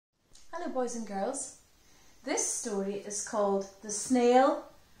Hello boys and girls. This story is called The Snail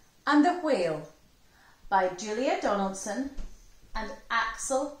and the Whale by Julia Donaldson and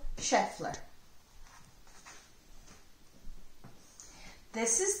Axel Scheffler.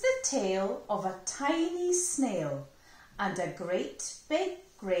 This is the tale of a tiny snail and a great big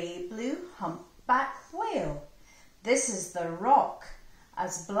grey blue humpback whale. This is the rock,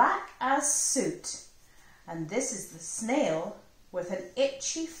 as black as soot, and this is the snail with an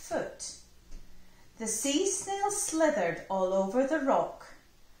itchy foot. The sea snail slithered all over the rock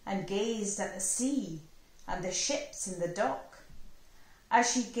and gazed at the sea and the ships in the dock.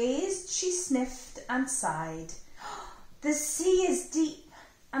 As she gazed, she sniffed and sighed. The sea is deep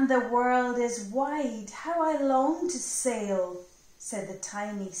and the world is wide. How I long to sail, said the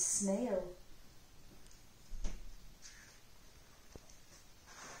tiny snail.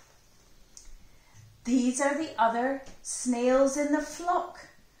 These are the other snails in the flock,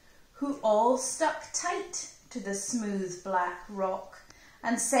 who all stuck tight to the smooth black rock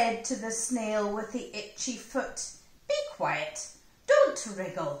and said to the snail with the itchy foot, "Be quiet, don't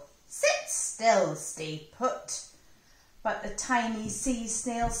wriggle, sit still, stay put." But the tiny sea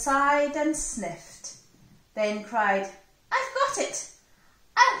snail sighed and sniffed, then cried, "I've got it,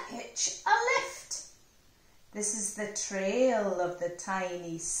 I'll hitch a lift." This is the trail of the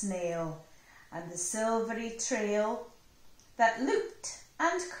tiny snail, and the silvery trail that looped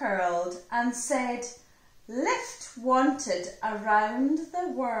and curled and said, "Lift wanted around the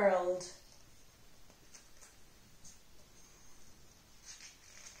world."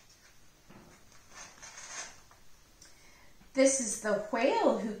 This is the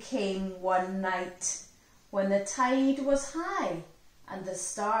whale who came one night when the tide was high and the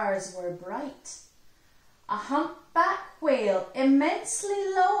stars were bright. A humpback whale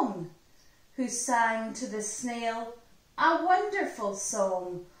immensely long, who sang to the snail a wonderful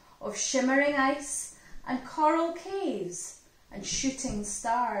song of shimmering ice and coral caves and shooting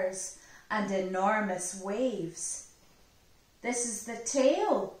stars and enormous waves. This is the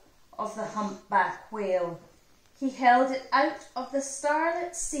tail of the humpback whale. He held it out of the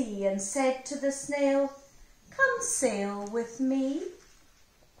starlit sea and said to the snail, "Come sail with me."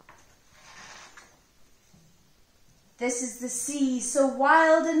 This is the sea so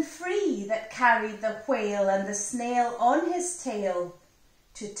wild and free that carried the whale and the snail on his tail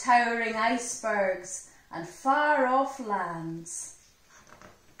to towering icebergs and far-off lands,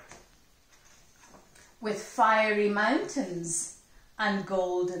 with fiery mountains and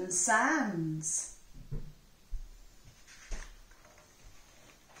golden sands.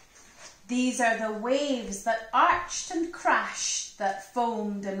 These are the waves that arched and crashed, that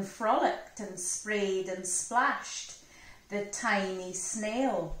foamed and frolicked and sprayed and splashed the tiny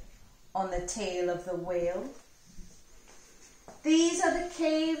snail on the tail of the whale. These are the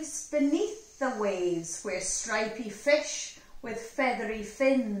caves beneath the waves, where stripy fish with feathery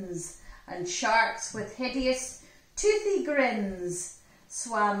fins and sharks with hideous toothy grins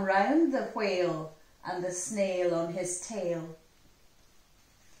swam round the whale and the snail on his tail.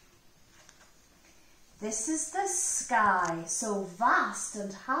 This is the sky, so vast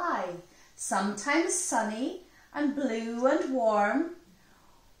and high, sometimes sunny and blue and warm,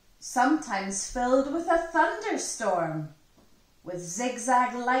 sometimes filled with a thunderstorm, with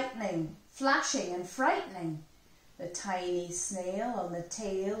zigzag lightning flashing and frightening the tiny snail on the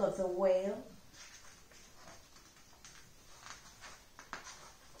tail of the whale.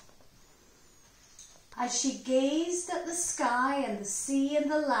 As she gazed at the sky and the sea and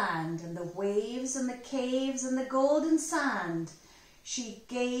the land and the waves and the caves and the golden sand, she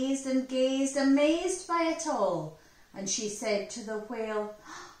gazed and gazed, amazed by it all, and she said to the whale,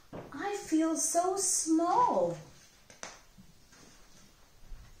 "I feel so small."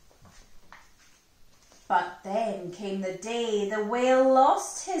 But then came the day the whale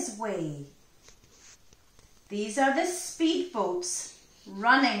lost his way. These are the speedboats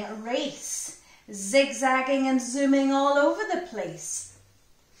running a race, zigzagging and zooming all over the place,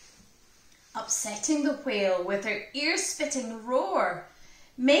 upsetting the whale with their ear-splitting roar,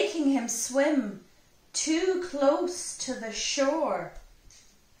 making him swim too close to the shore.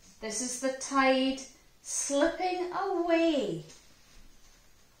 This is the tide slipping away,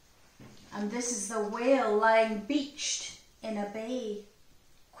 and this is the whale lying beached in a bay.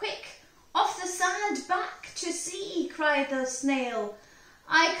 "Quick, off the sand, back to sea," cried the snail.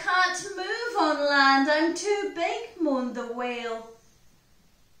 "I can't move on land, I'm too big," moaned the whale.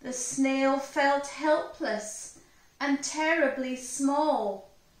 The snail felt helpless and terribly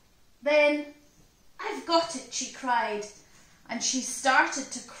small. Then, "I've got it," she cried, and she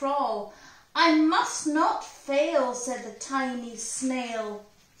started to crawl. "I must not fail," said the tiny snail.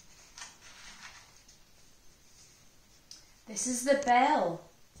 This is the bell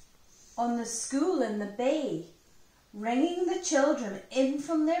on the school in the bay, ringing the children in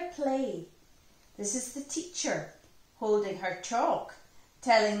from their play. This is the teacher holding her chalk,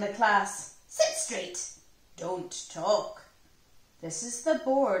 telling the class, sit straight, don't talk. This is the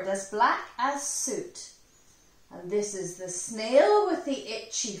board as black as soot, and this is the snail with the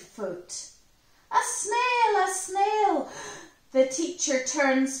itchy foot. A snail, a snail, the teacher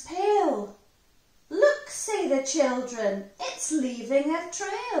turns pale. Look, say the children, it's leaving a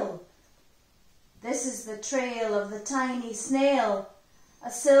trail. This is the trail of the tiny snail, a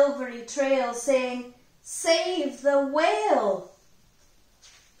silvery trail saying, save the whale.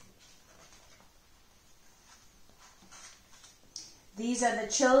 These are the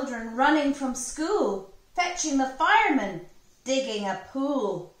children running from school, fetching the fireman, digging a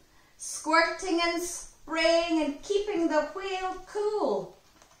pool, squirting and spraying and keeping the whale cool.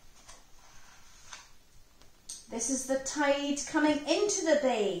 This is the tide coming into the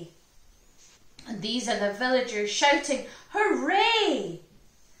bay. And these are the villagers shouting, hooray!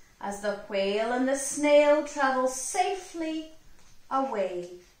 As the whale and the snail travel safely away.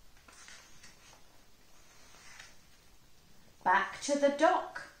 Back to the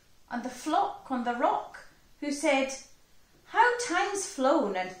dock and the flock on the rock, who said, how time's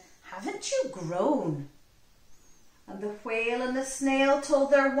flown and haven't you grown? And the whale and the snail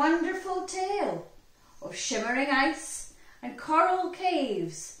told their wonderful tale of shimmering ice and coral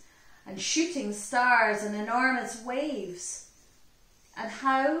caves and shooting stars and enormous waves, and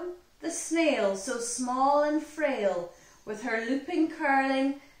how the snail, so small and frail, with her looping,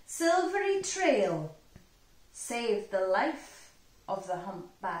 curling, silvery trail, saved the life of the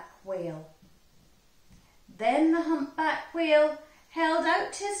humpback whale. Then the humpback whale held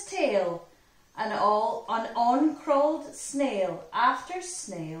out his tail, and on crawled snail after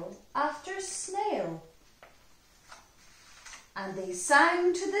snail after snail. And they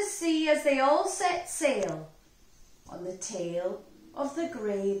sang to the sea as they all set sail on the tail of the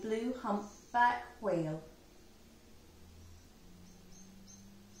grey-blue humpback whale.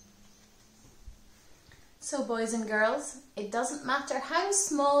 So boys and girls, it doesn't matter how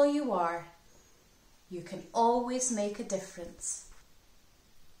small you are, you can always make a difference.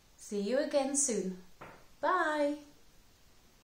 See you again soon. Bye.